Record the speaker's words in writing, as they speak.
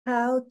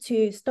How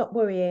to stop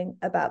worrying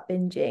about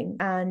binging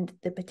and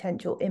the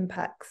potential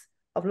impacts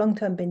of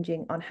long-term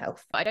binging on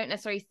health. I don't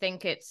necessarily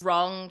think it's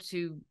wrong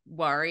to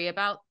worry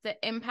about the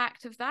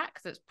impact of that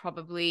because it's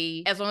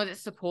probably, as long as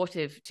it's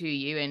supportive to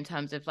you in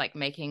terms of like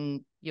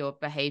making your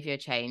behavior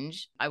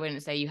change. I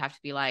wouldn't say you have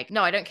to be like,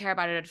 no, I don't care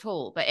about it at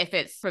all. But if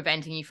it's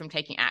preventing you from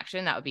taking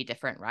action, that would be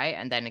different, right?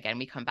 And then again,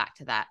 we come back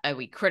to that. Are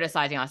we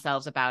criticizing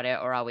ourselves about it,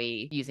 or are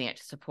we using it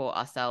to support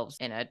ourselves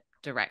in a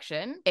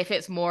direction? If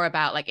it's more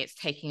about like it's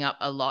taking up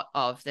a lot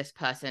of this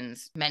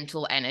person's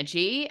mental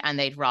energy and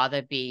they'd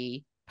rather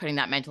be putting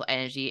that mental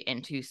energy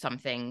into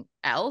something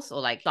else,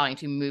 or like starting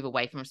to move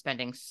away from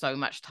spending so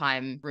much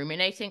time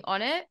ruminating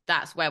on it,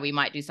 that's where we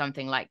might do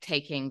something like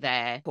taking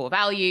their core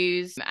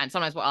values. And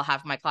sometimes what I'll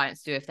have my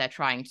clients do if they're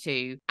trying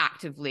to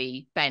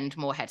actively spend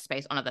more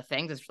headspace on other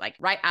things is like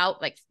write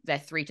out like their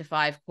 3 to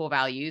 5 core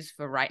values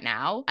for right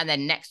now, and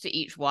then next to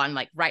each one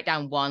like write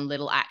down one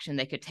little action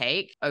they could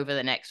take over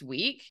the next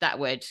week that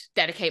would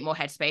dedicate more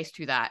headspace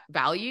to that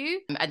value,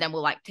 and then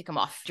we'll like tick them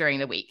off during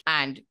the week.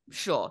 And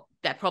sure,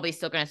 they're probably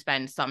still going to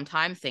spend some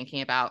time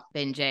thinking about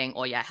binging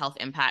or health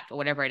impact or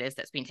whatever it is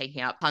that's been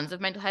taking up tons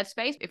of mental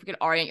headspace. If you can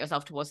orient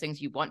yourself towards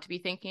things you want to be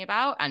thinking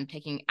about and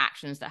taking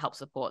actions that help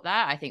support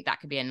that, I think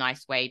that could be a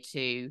nice way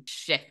to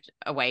shift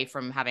away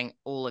from having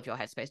all of your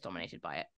headspace dominated by it.